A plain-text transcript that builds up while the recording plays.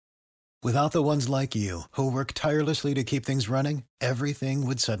Without the ones like you, who work tirelessly to keep things running, everything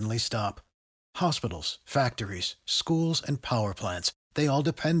would suddenly stop. Hospitals, factories, schools, and power plants, they all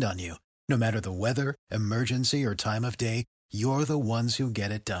depend on you. No matter the weather, emergency, or time of day, you're the ones who get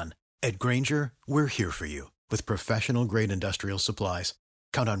it done. At Grainger, we're here for you with professional-grade industrial supplies.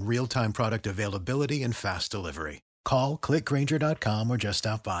 Count on real-time product availability and fast delivery. Call, clickgrainger.com, or just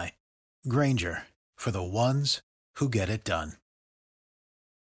stop by. Grainger, for the ones who get it done.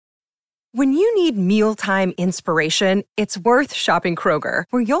 When you need mealtime inspiration, it's worth shopping Kroger,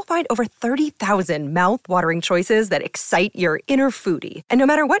 where you'll find over 30,000 mouth-watering choices that excite your inner foodie. And no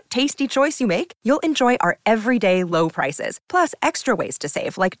matter what tasty choice you make, you'll enjoy our everyday low prices, plus extra ways to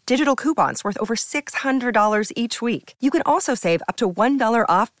save, like digital coupons worth over $600 each week. You can also save up to $1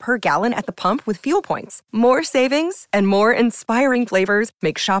 off per gallon at the pump with fuel points. More savings and more inspiring flavors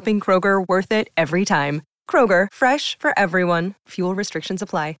make shopping Kroger worth it every time. Kroger, fresh for everyone. Fuel restrictions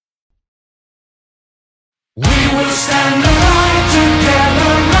apply. We will stand alive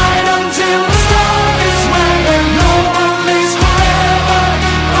together right until the storm is weathered. No one lives forever,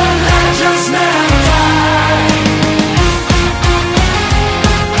 but legends never die.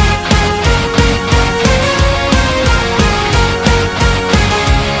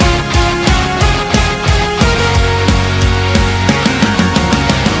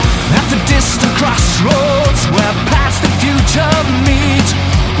 At the distant crossroads where past and future meet,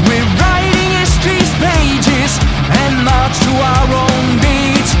 we're writing history's pages and march to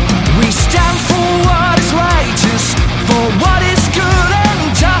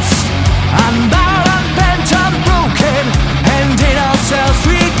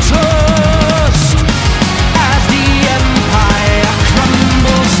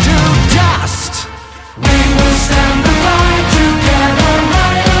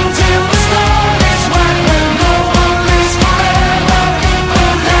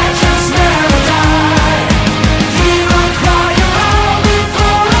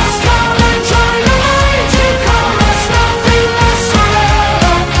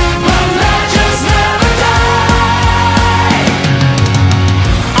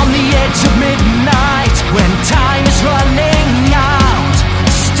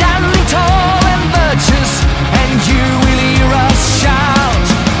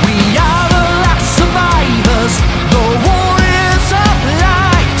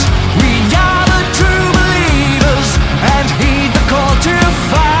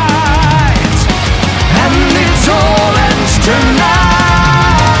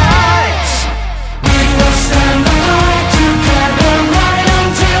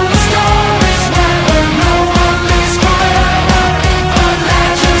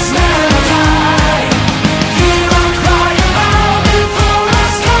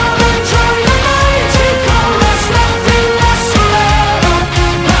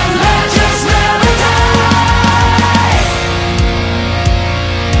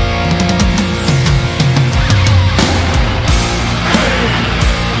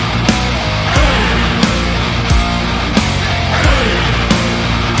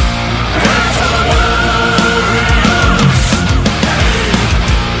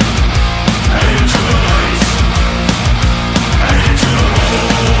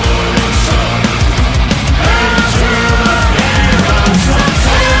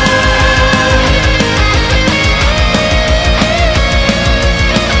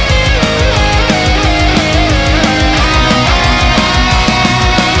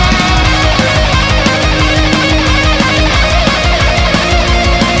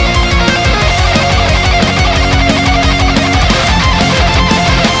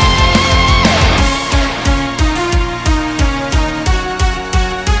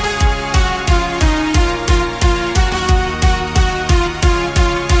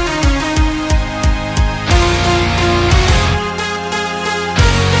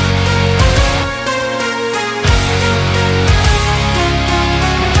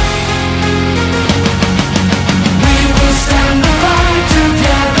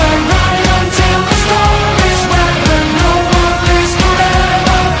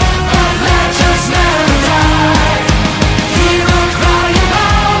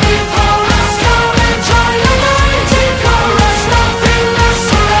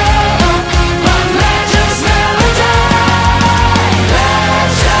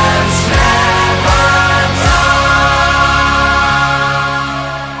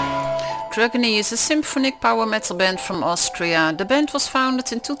Agony is a symphonic power metal band from Austria. The band was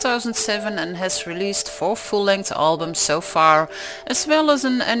founded in 2007 and has released 4 full-length albums so far, as well as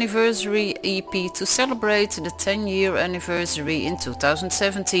an anniversary EP to celebrate the 10-year anniversary in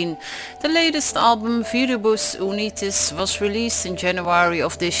 2017. The latest album, Viribus Unitis, was released in January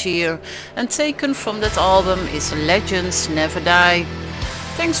of this year, and taken from that album is Legends Never Die.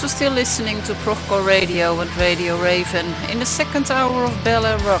 Thanks for still listening to Procore Radio and Radio Raven. In the second hour of Bel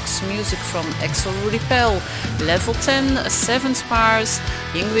Air Rocks, music from Axel Repel, Level 10, 7 Spires,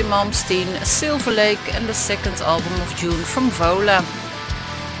 Yngwie Malmsteen, Silver Lake and the second album of June from Vola.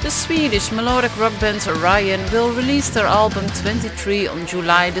 The Swedish melodic rock band Orion will release their album 23 on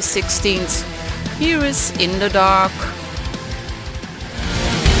July the 16th. Here is In the Dark.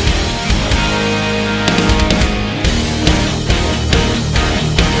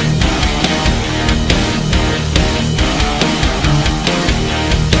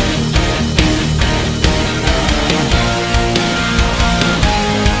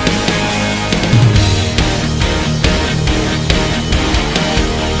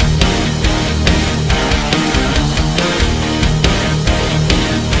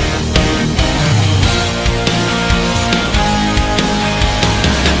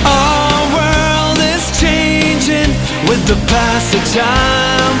 The pass of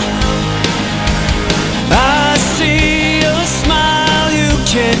time, I see your smile, you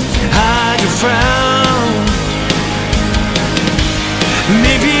can't hide your frown.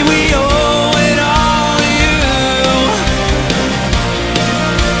 Maybe we owe it all to you.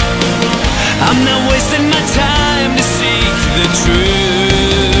 I'm not wasting my time to seek the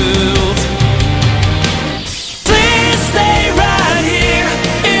truth. Please stay right here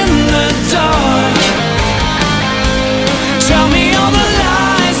in the dark. Tell me all the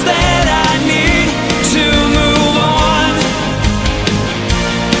lies that I need to move on.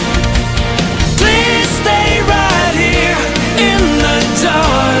 Please stay right here in the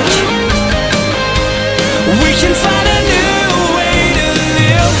dark. We can find a new way to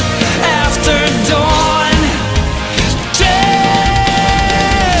live after dawn.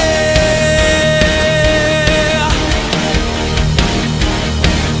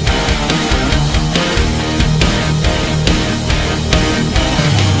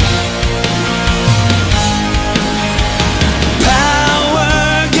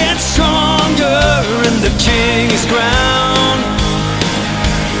 Ground.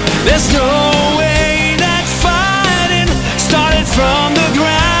 There's no way that fighting started from the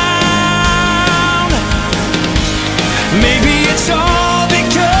ground. Maybe it's all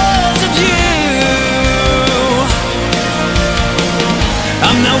because of you.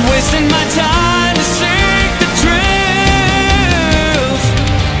 I'm not wasting my time to seek the truth.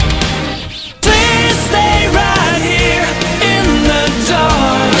 Please stay right here in the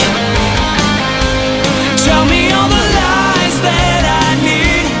dark. Tell me all the lies that I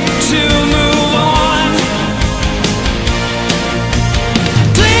need to move on.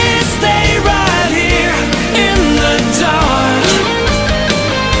 Please stay right here in the dark.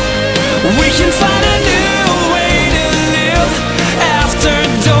 We can find a new way to live after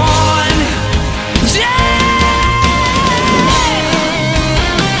dawn.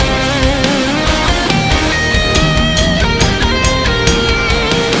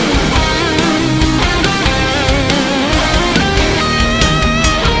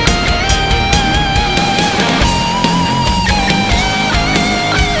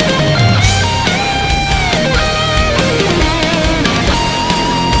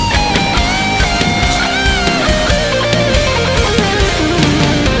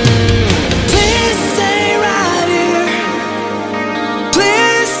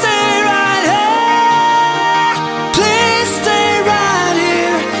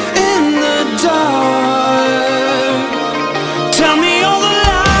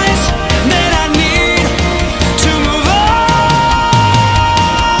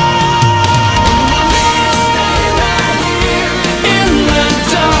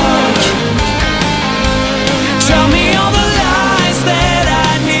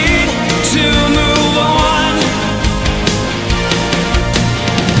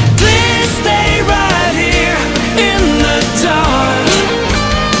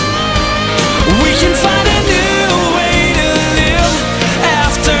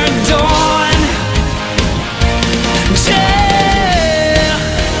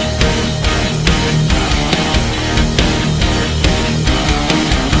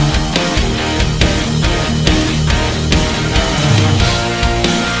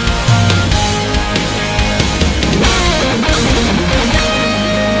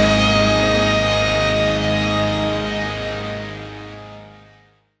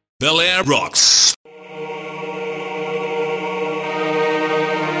 that rocks.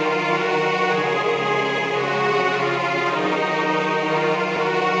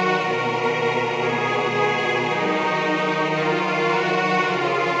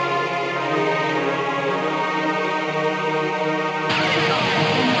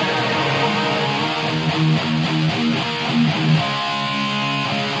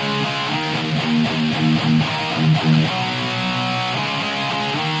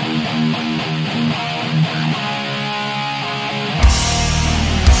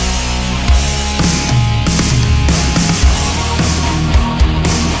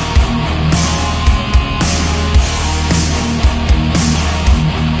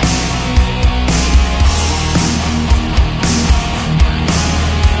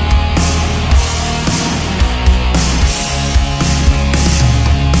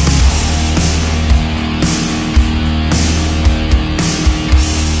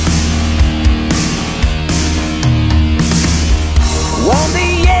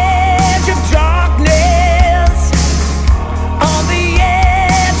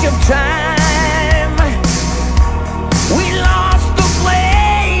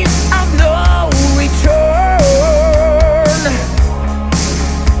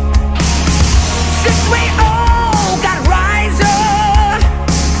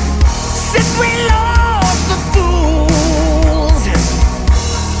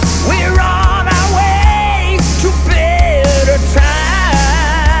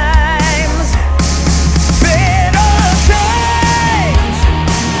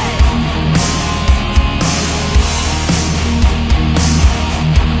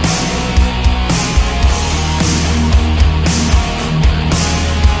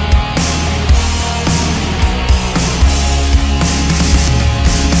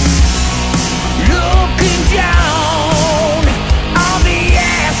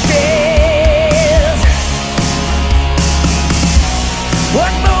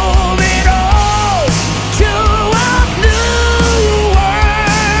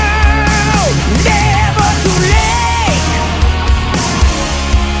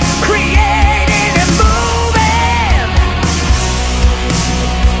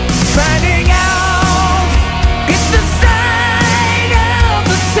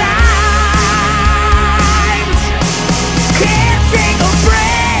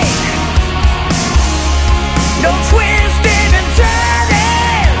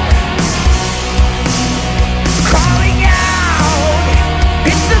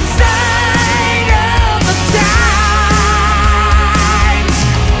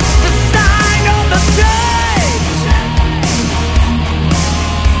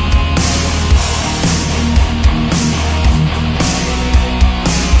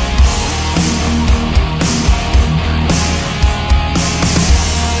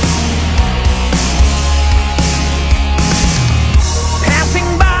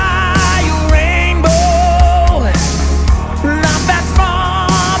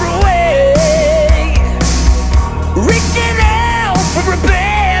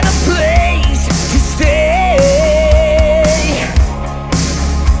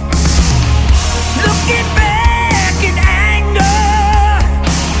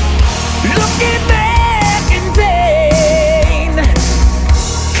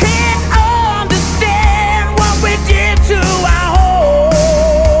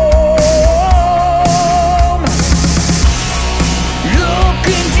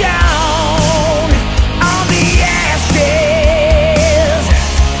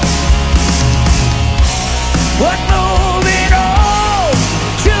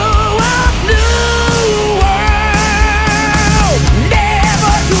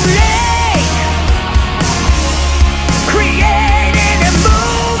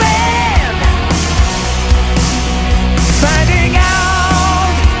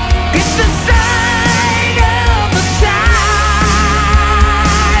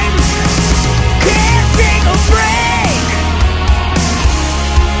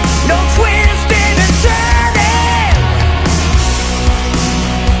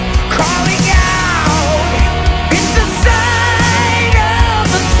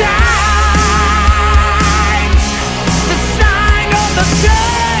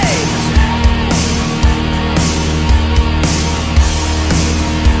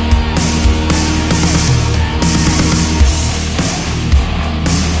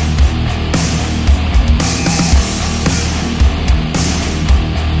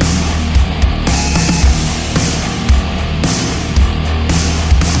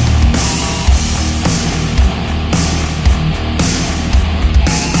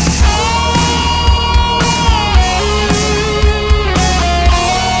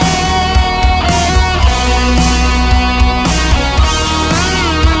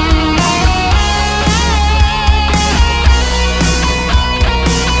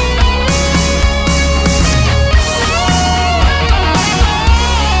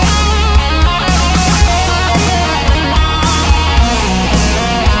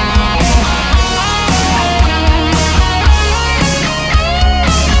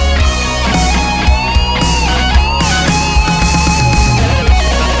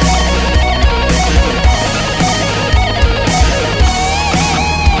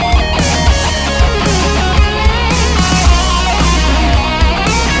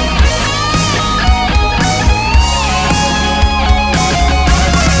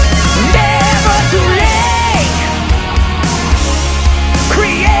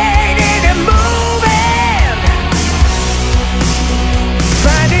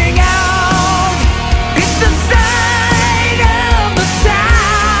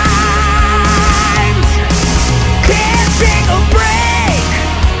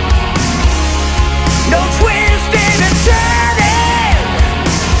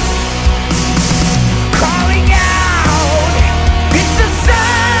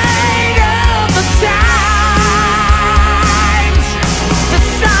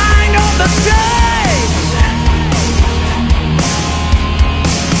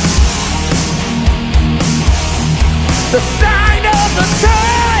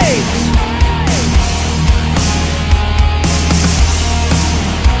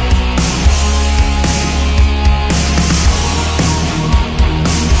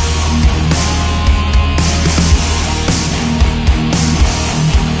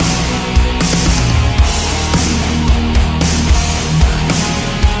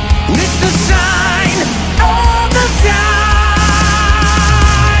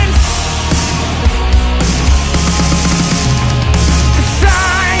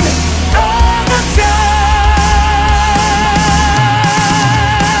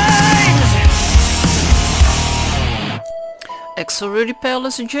 Also, Rudy Pell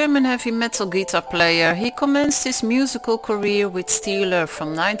is a German heavy metal guitar player. He commenced his musical career with Steeler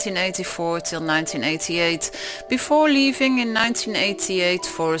from 1984 till 1988, before leaving in 1988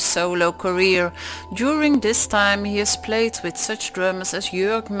 for a solo career. During this time he has played with such drummers as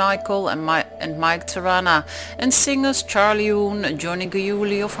Jörg Michael and Mike Terrana, and singers Charlie Hoon, Johnny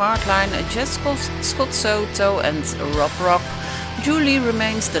Giuli of Hardline, Jet Scott Soto and Rob Rock. Julie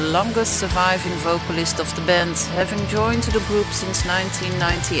remains the longest surviving vocalist of the band, having joined the group since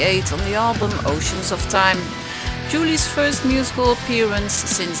 1998 on the album Oceans of Time. Julie's first musical appearance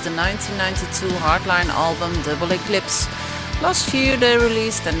since the 1992 Hardline album Double Eclipse. Last year they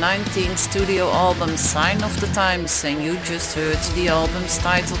released their 19th studio album Sign of the Times, and you just heard the album's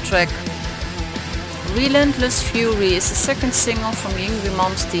title track. Relentless Fury is the second single from Yngwie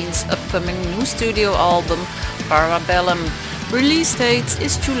Malmsteen's upcoming new studio album Parabellum. Release date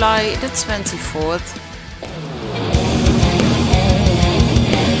is July the 24th.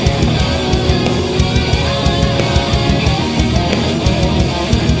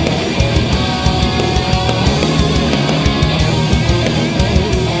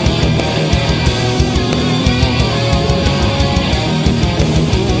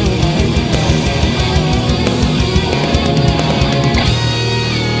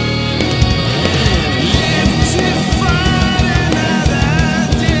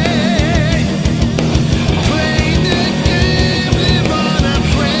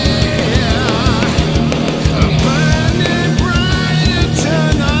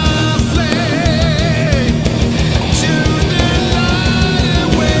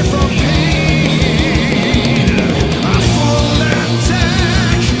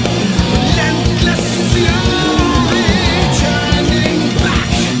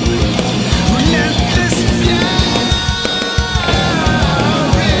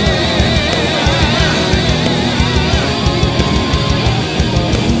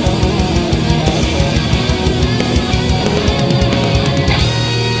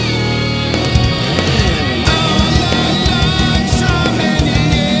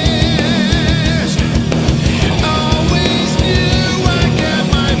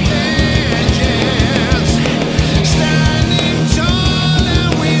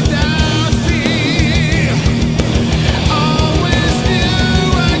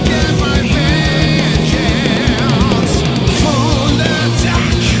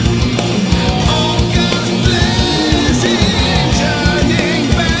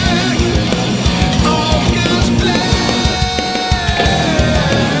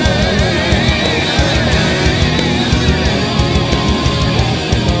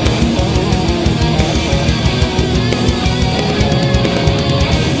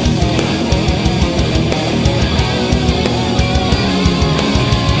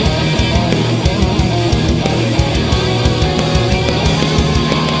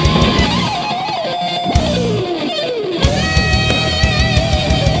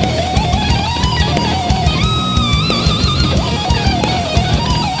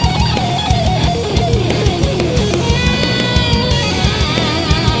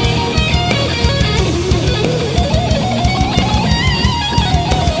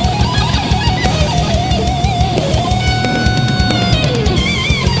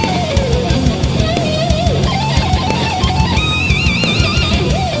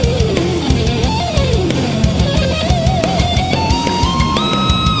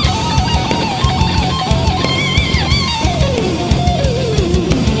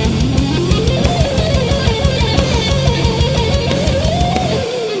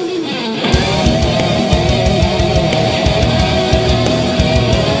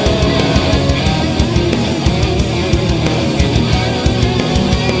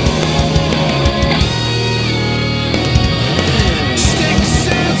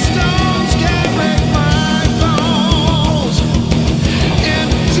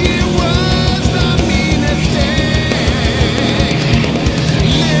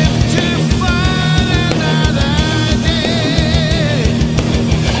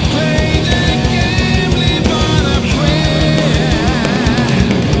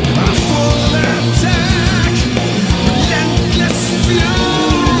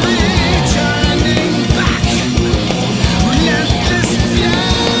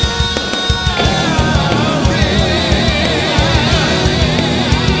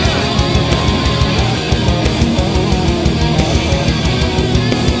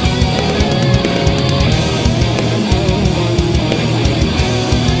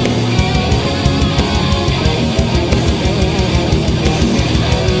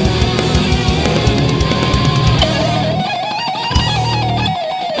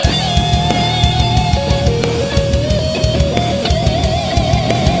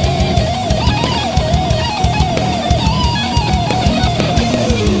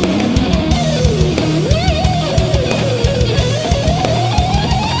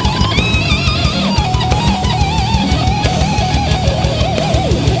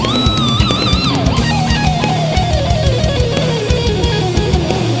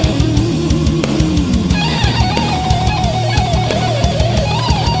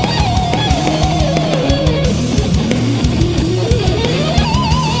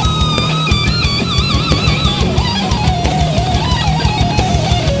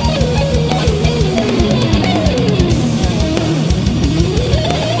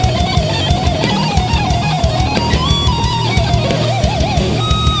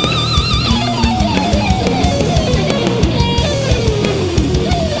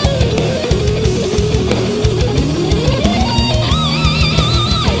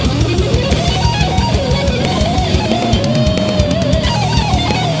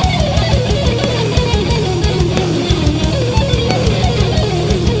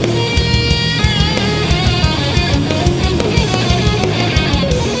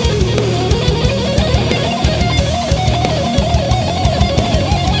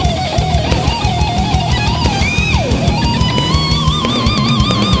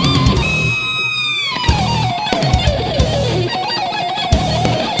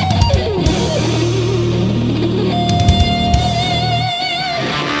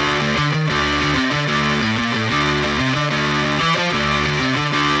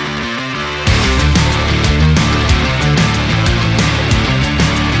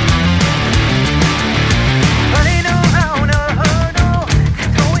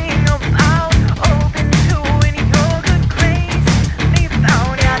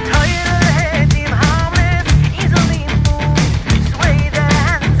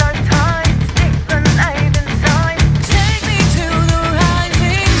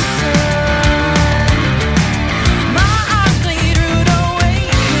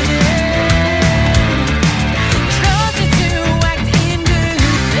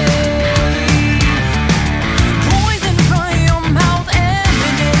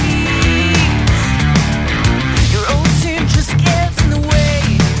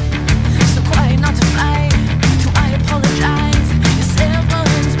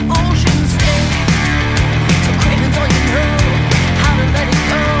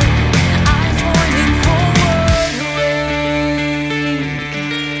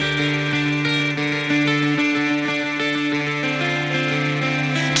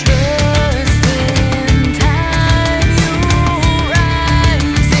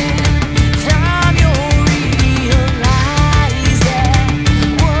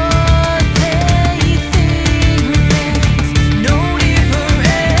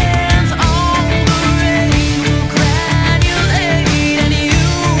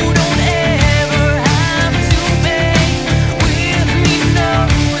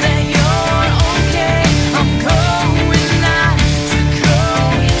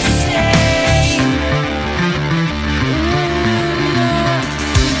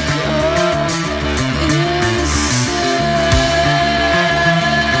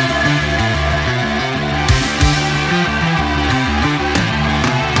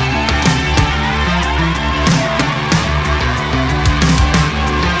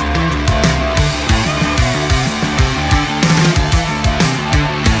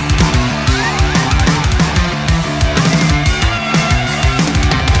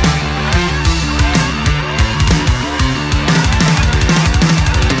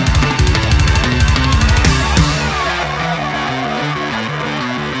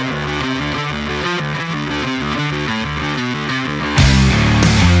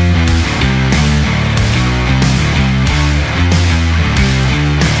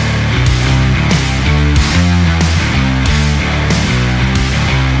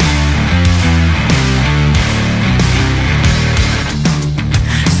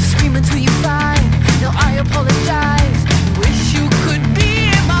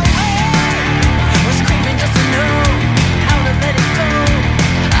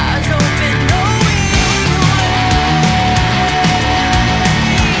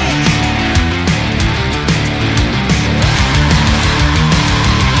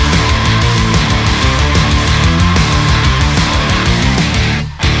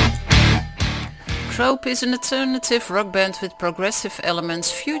 is an alternative rock band with progressive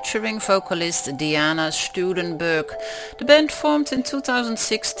elements featuring vocalist Diana Studenberg. The band formed in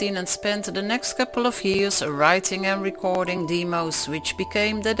 2016 and spent the next couple of years writing and recording demos, which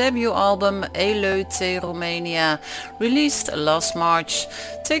became the debut album Eleuteromania, released last March.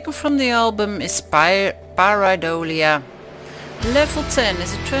 Taken from the album is Pareidolia. Level 10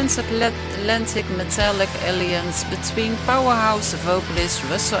 is a transatlantic metallic alliance between powerhouse vocalist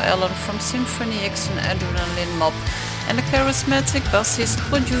Russell Allen from Symphony X and Adrenaline Mob and the charismatic bassist,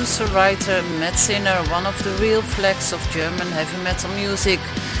 producer, writer Matt Sinner, one of the real flags of German heavy metal music.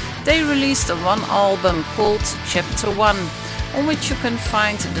 They released one album called Chapter 1, on which you can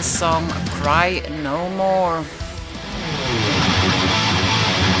find the song Cry No More.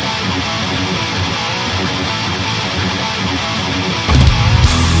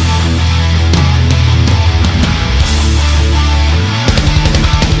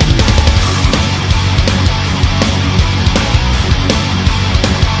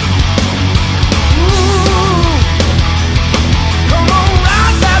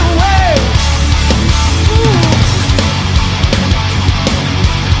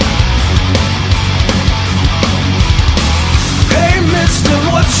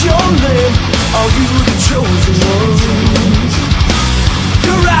 What's your name? Are you the chosen one?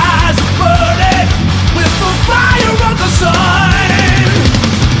 Your eyes are burning with the fire of the sun.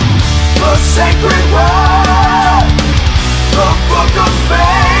 The sacred word, the book of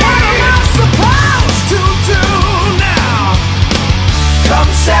fate. What am I supposed to do now?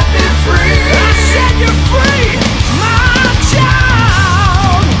 Come set me free. I set you free, my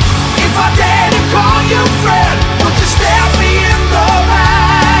child. If I dare to call you friend, would you stab me in the back?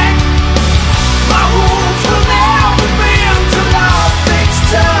 My wounds will never mend till all things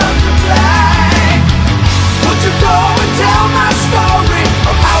turn to black. Would you go and tell my story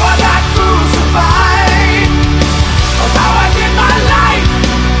of how I got crucified, of how I did my life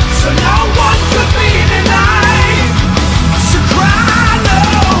so no one could be denied? So cry no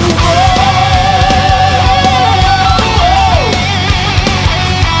more.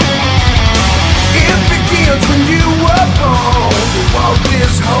 It begins when you were born to walk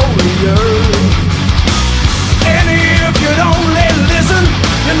this holy earth. And if you'd only listen,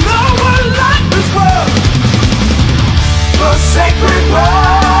 you know what life is worth. The sacred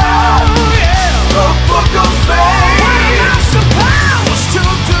word, the book of fate. What am I supposed to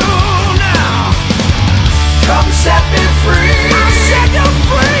do now? Come set me free. I set you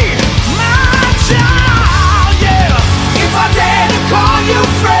free, my child, yeah. If I dare to call you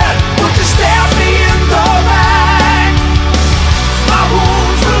friend, would you stab me in the back? My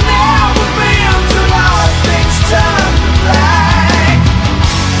wounds will never be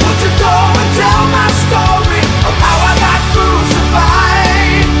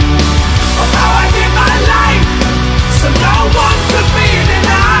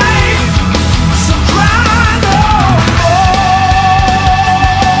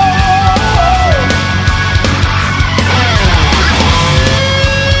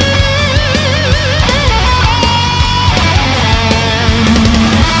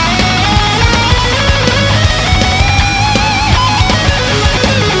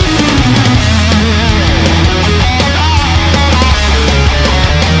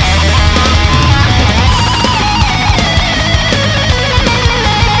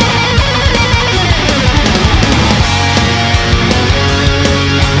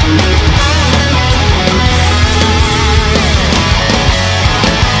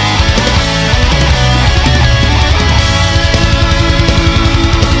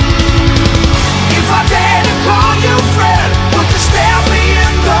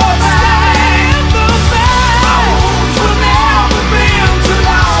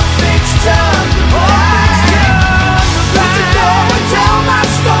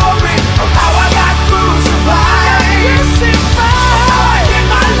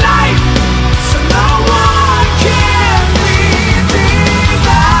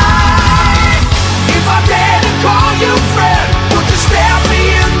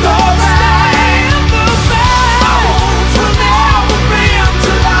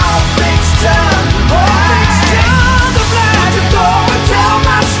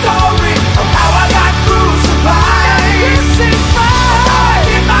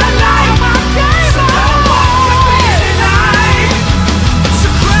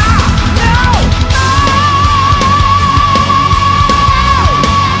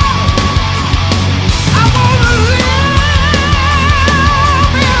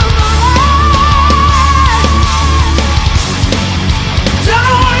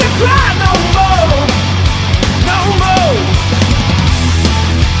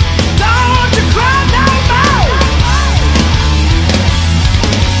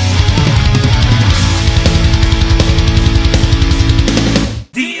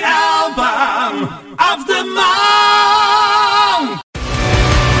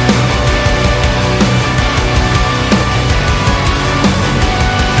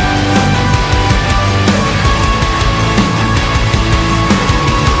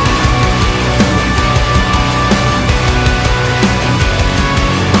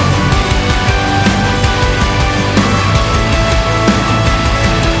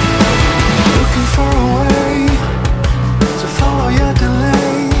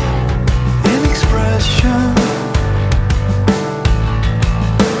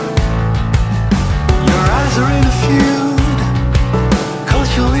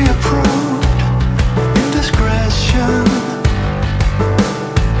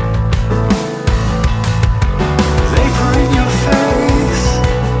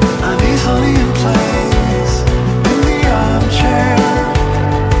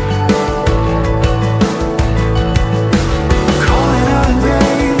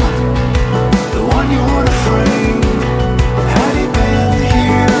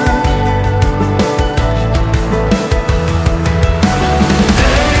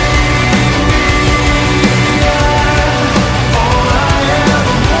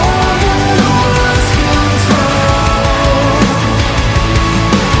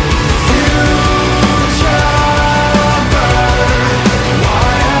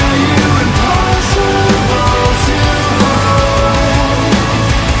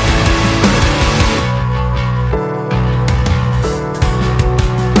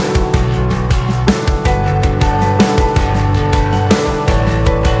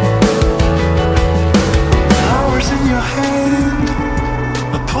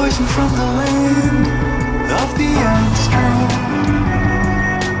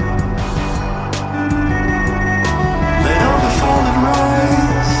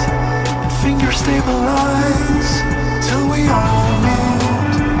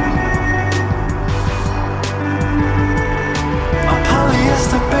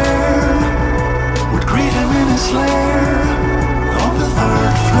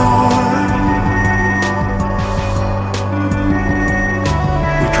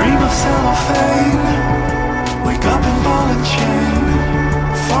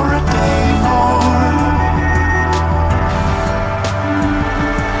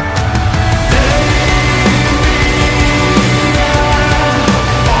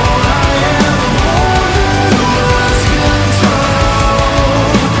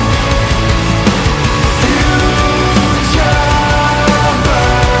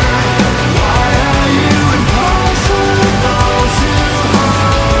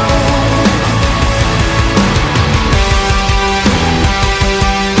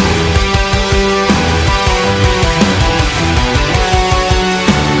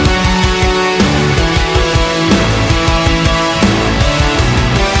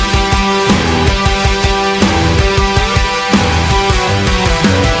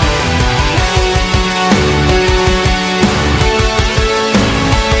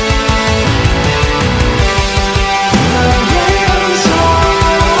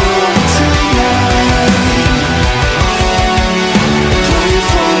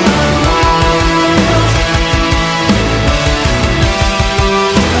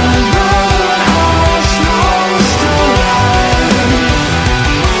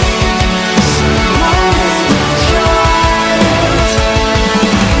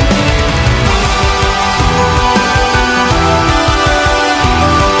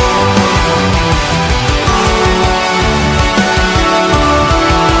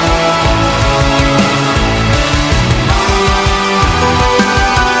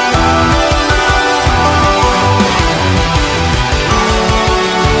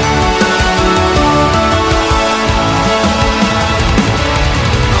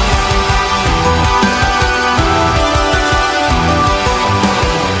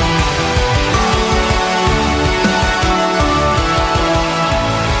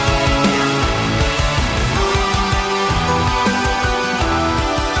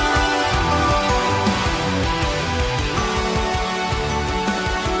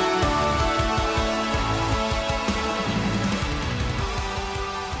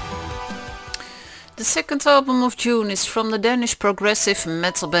The second album of June is from the Danish progressive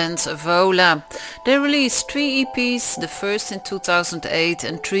metal band Vola. They released 3 EPs, the first in 2008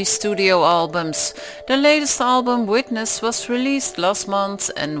 and 3 studio albums. Their latest album Witness was released last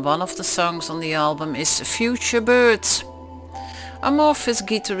month and one of the songs on the album is Future Birds. Amorphis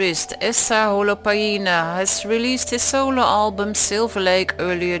guitarist Esa Holopaina has released his solo album Silver Lake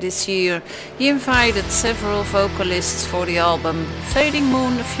earlier this year. He invited several vocalists for the album. Fading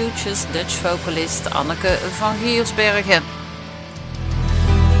Moon features Dutch vocalist Anneke van Giersbergen.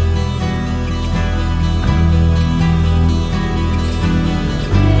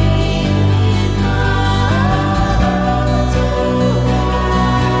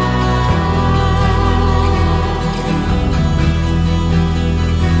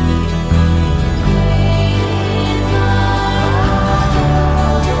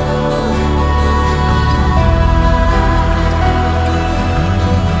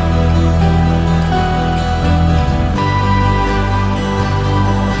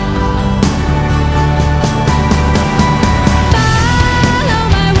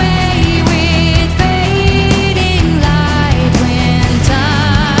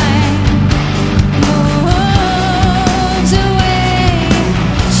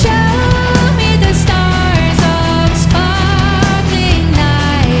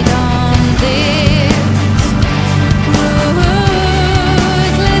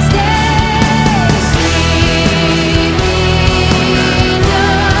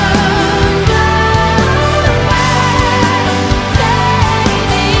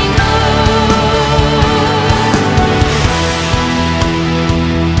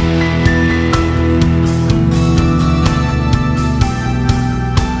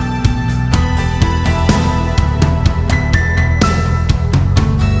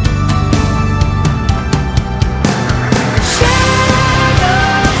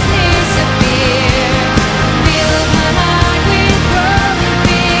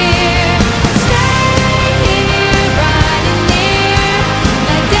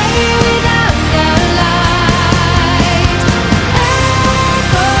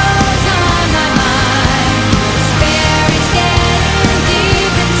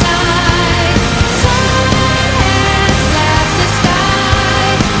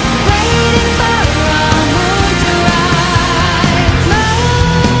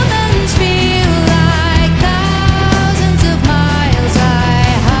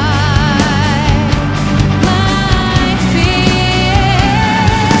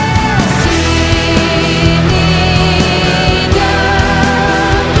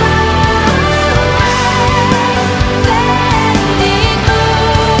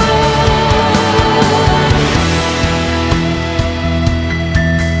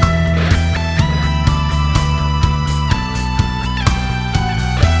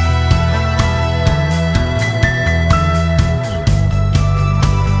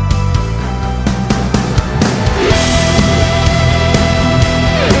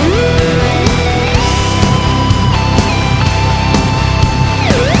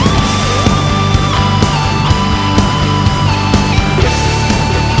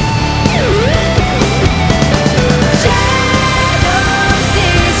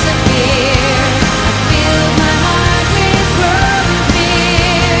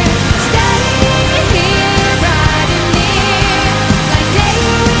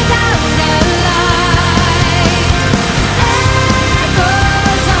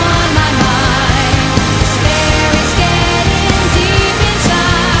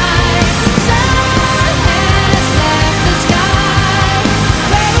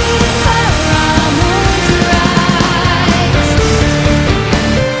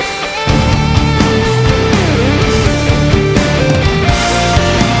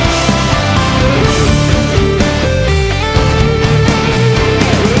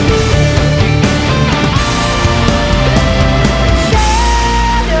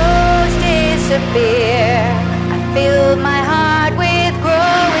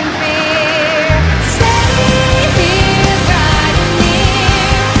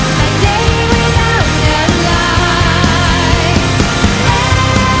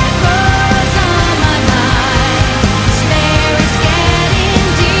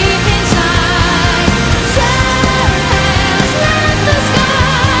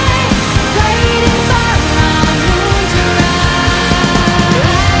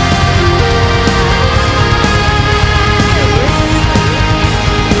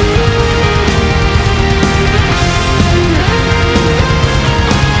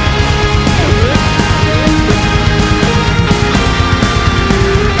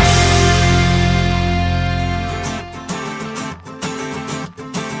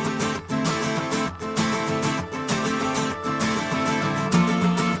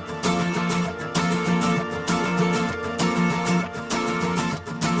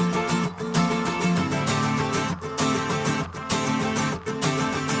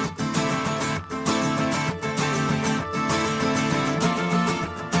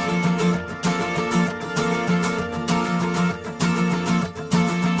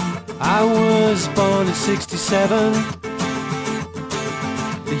 was born in 67,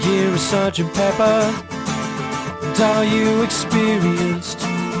 the year of Sergeant Pepper. And are you experienced?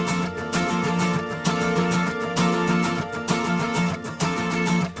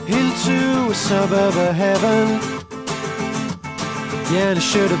 Into a suburb of heaven. Yeah, and it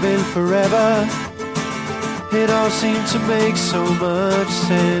should have been forever. It all seemed to make so much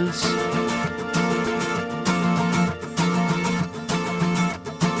sense.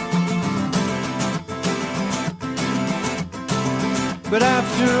 But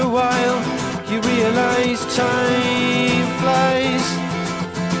after a while, you realize time flies.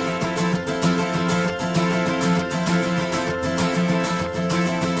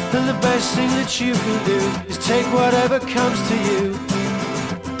 And the best thing that you can do is take whatever comes to you.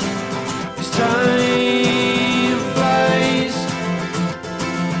 'Cause time flies.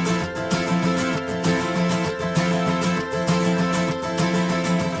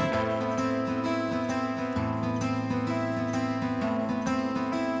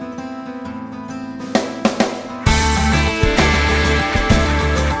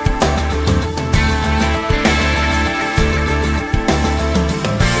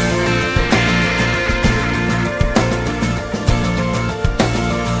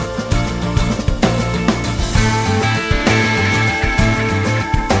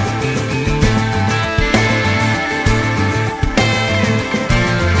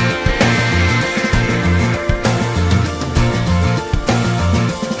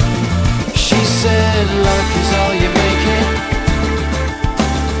 Luck is all you make it.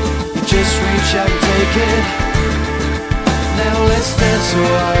 You just reach out and take it. Now let's dance a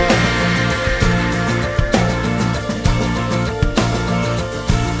while.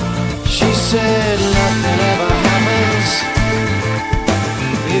 She said nothing ever happens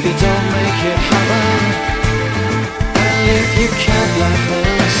if you don't make it happen. And if you can't laugh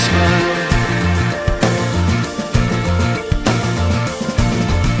and smile,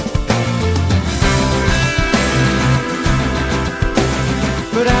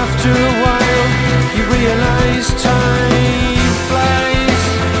 but after a while, you realize time flies.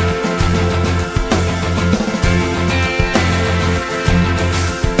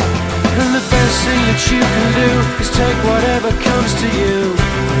 And the best thing that you can do is take whatever comes to you.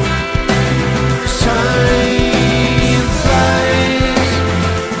 'Cause time flies.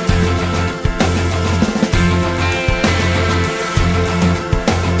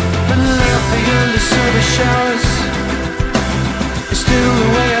 And laughing under sober showers is still the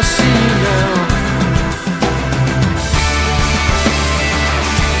way I see you now.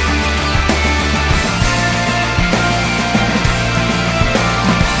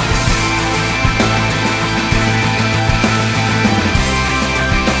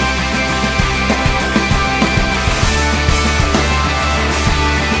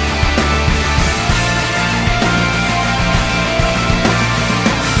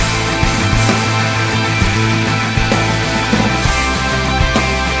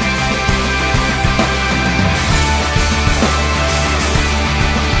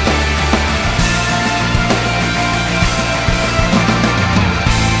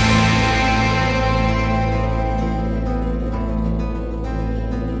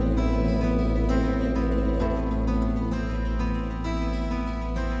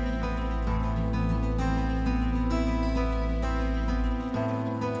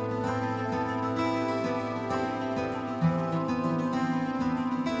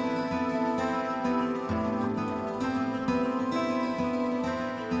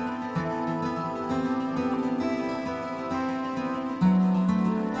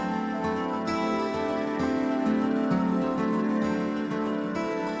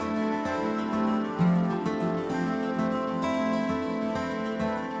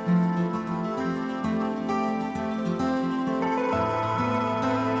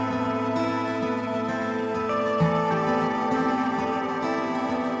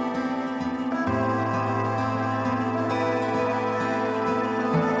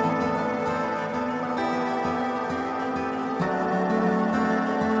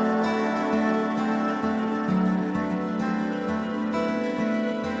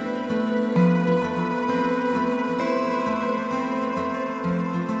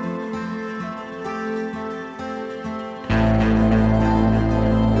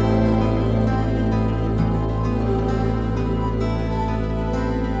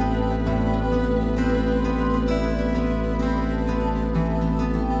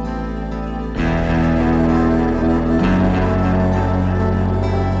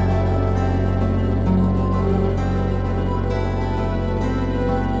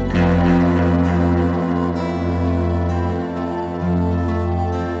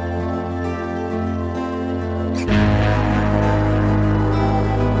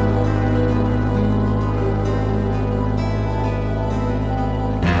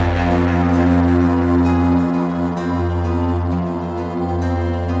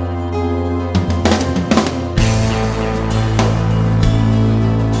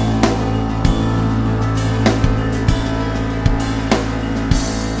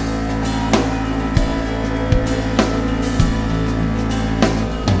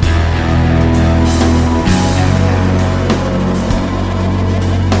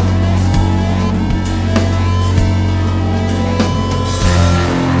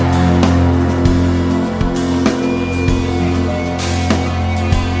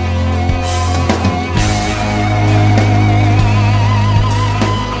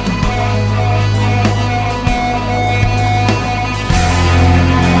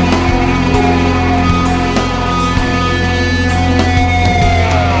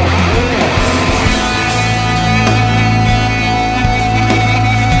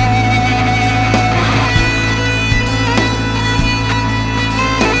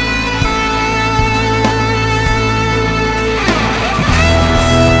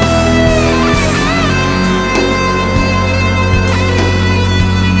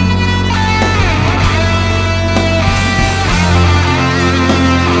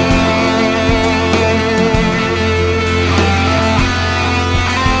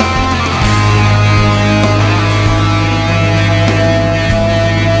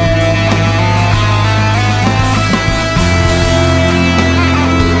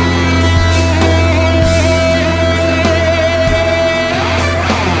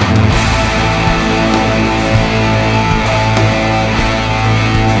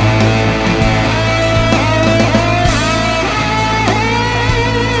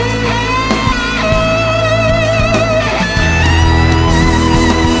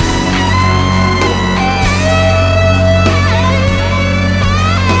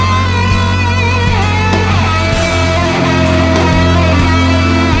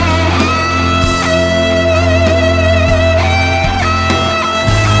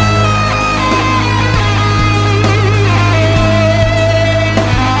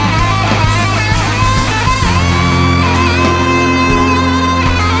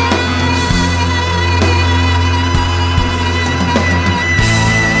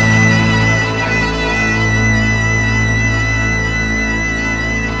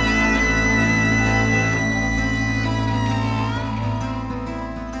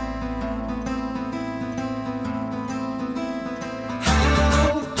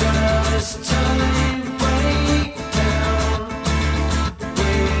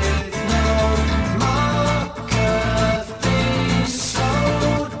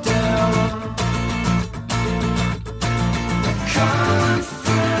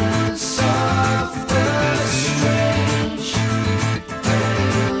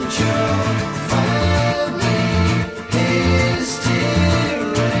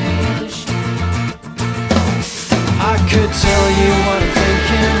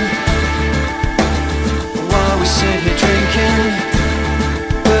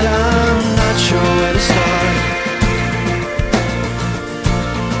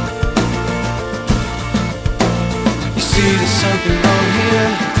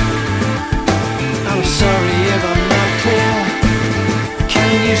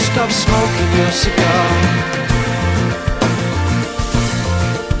 stop smoking your cigar.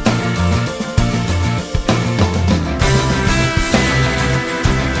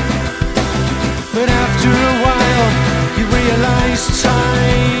 But after a while you realize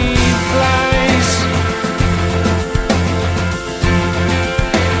time flies.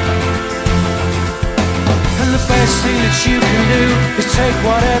 And the best thing that you can do is take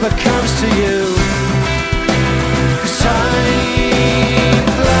whatever comes to you. 'Cause time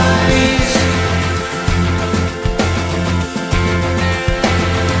flies.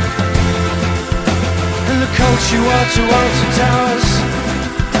 And the coach you are to Alton Towers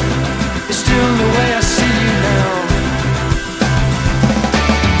is still the way I see you now.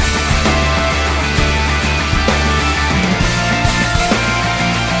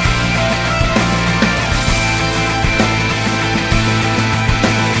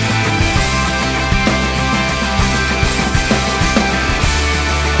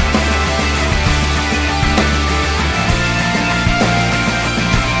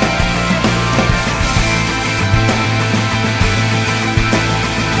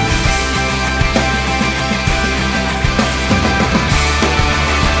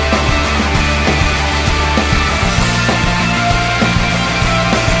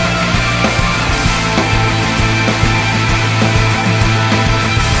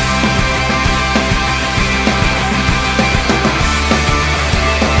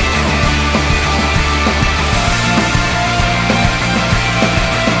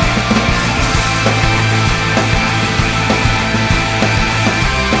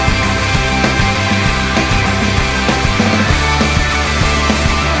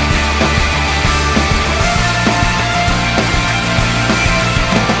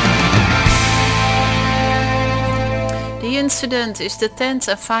 Incident is the 10th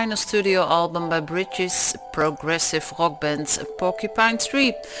and final studio album by British progressive rock band Porcupine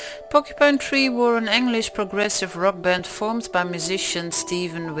Tree. Porcupine Tree were an English progressive rock band formed by musician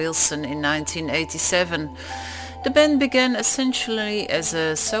Steven Wilson in 1987. The band began essentially as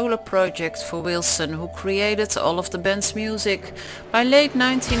a solo project for Wilson, who created all of the band's music. By late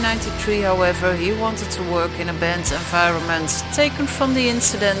 1993, however, he wanted to work in a band environment. Taken from the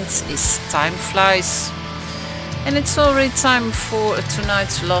incident is Time Flies. And it's already time for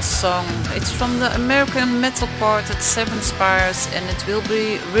tonight's last song. It's from the American metal quartet Seven Spires, and it will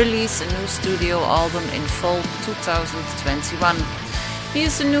be released a new studio album in fall 2021.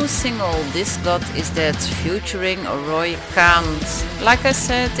 Here's a new single, This God Is Dead, featuring Roy Khan. Like I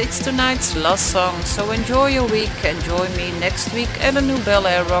said, it's tonight's last song, so enjoy your week and join me next week at a new Bel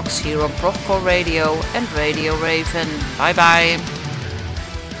Air Rocks here on Procore Radio and Radio Raven. Bye bye.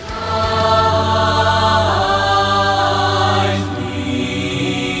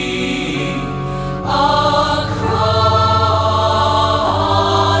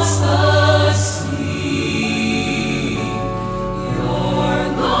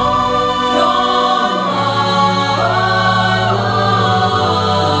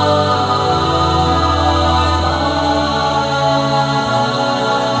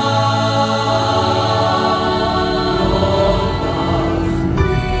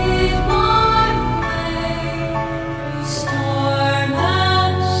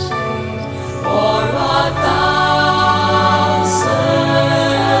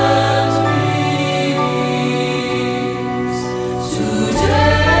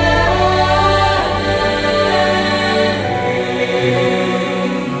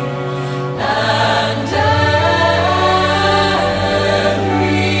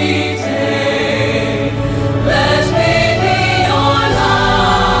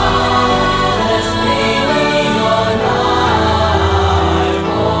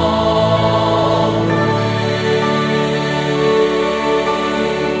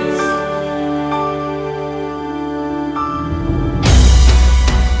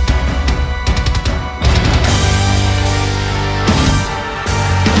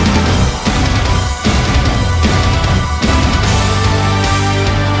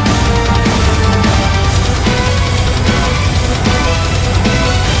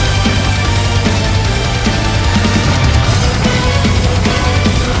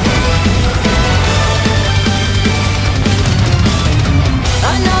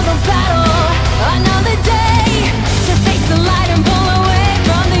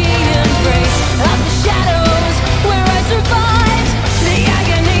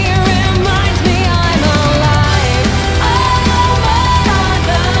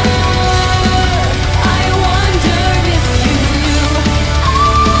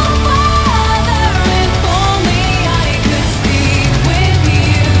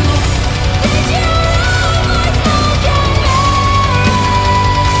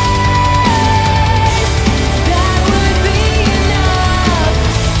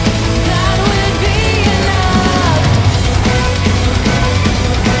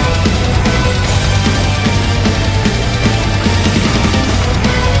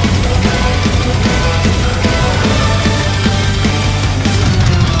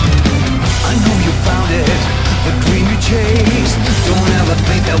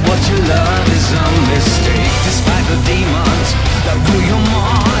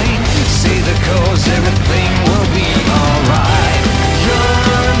 everything will be alright.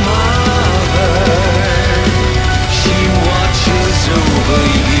 Your mother, she watches over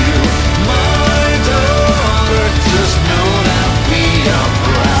you. My daughter, just know that we are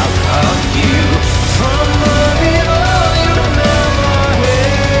proud of you. From the beyond, you never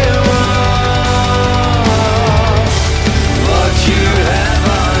hear us, but you have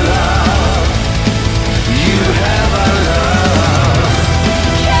our love. You have our love.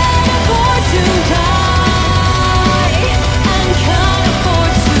 Can't afford to die and can't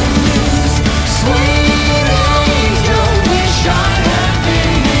afford to lose. Sweet angel, wish I had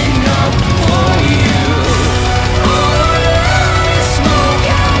been enough for you. All the smoke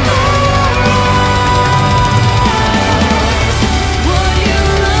and mirrors. Would you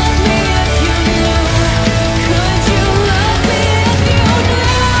love me if you knew? Could you love me if you knew?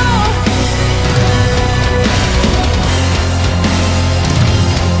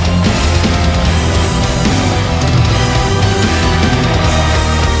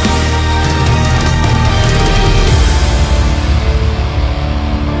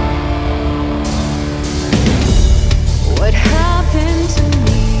 What happened to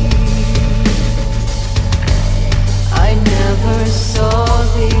me? I never saw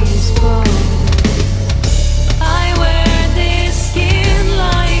these bones. I wear this skin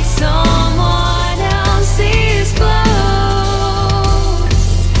like someone else's clothes.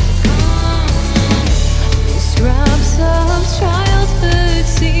 These scraps of childhood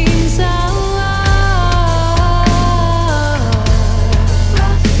seems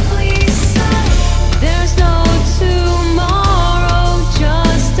roughly said. There's no tomorrow,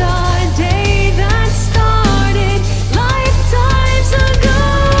 just a day that started lifetimes ago.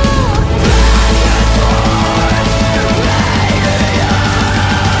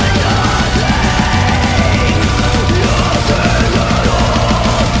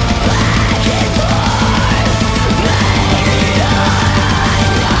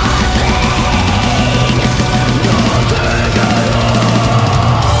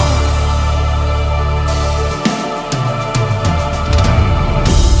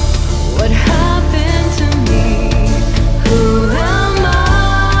 What happened to me? Who am I?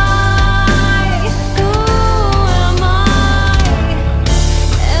 Who am I?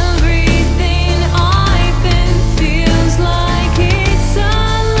 Everything I've been feels like it's a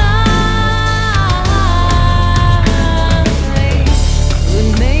lie. Food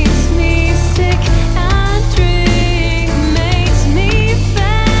makes me sick and drink makes me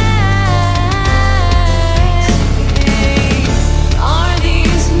fast. Are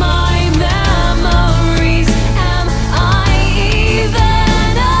these my memories? Am I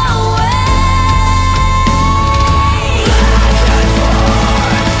even awake?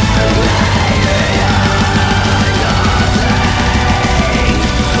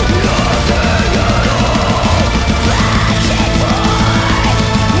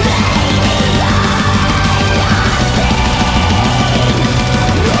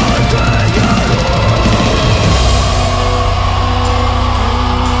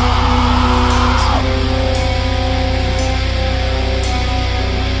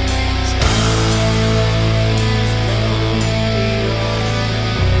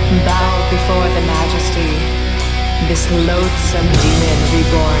 Bow before the majesty, this loathsome demon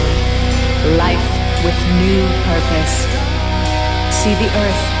reborn, life with new purpose. See the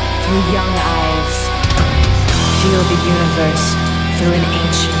earth through young eyes, feel the universe through an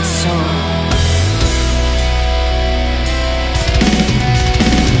ancient soul.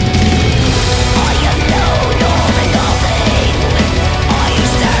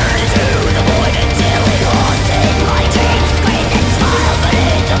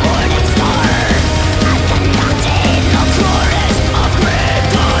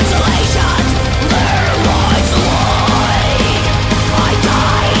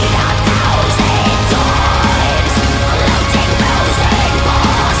 Floating, rosing,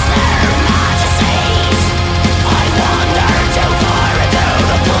 past their mind.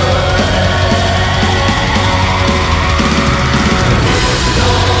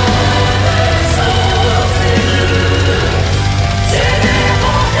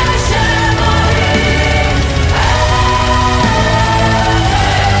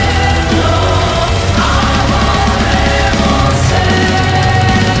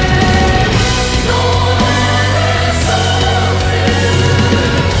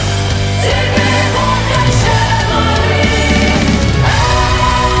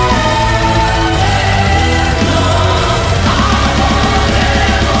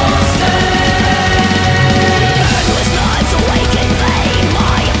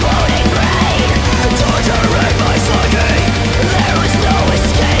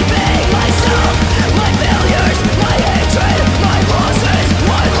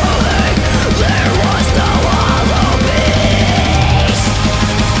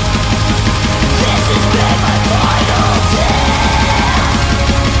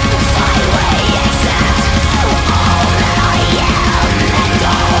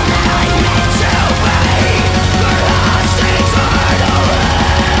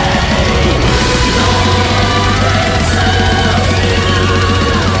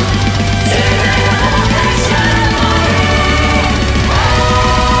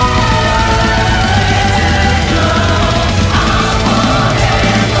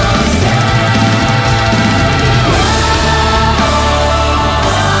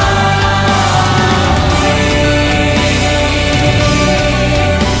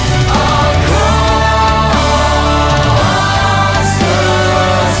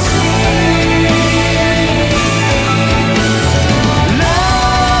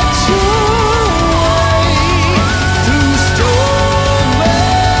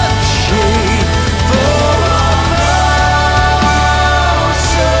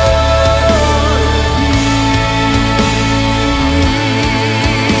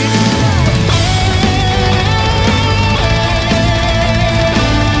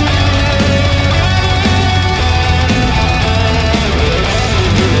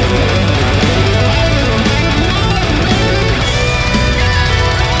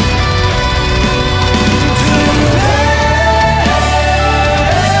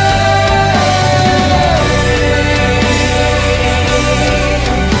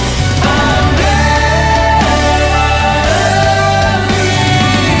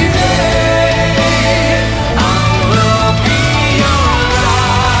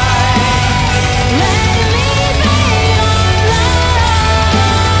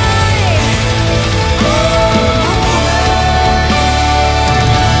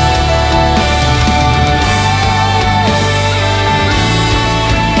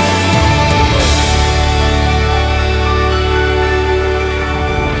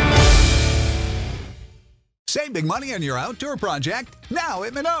 Saving money on your outdoor project? Now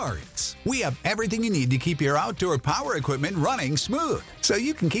at Menards. We have everything you need to keep your outdoor power equipment running smooth, so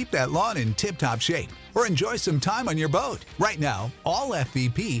you can keep that lawn in tip-top shape or enjoy some time on your boat. Right now, all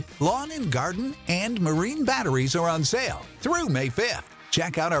FVP, lawn and garden, and marine batteries are on sale through May 5th.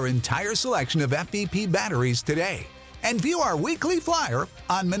 Check out our entire selection of FVP batteries today and view our weekly flyer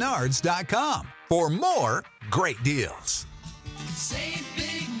on Menards.com for more great deals. Save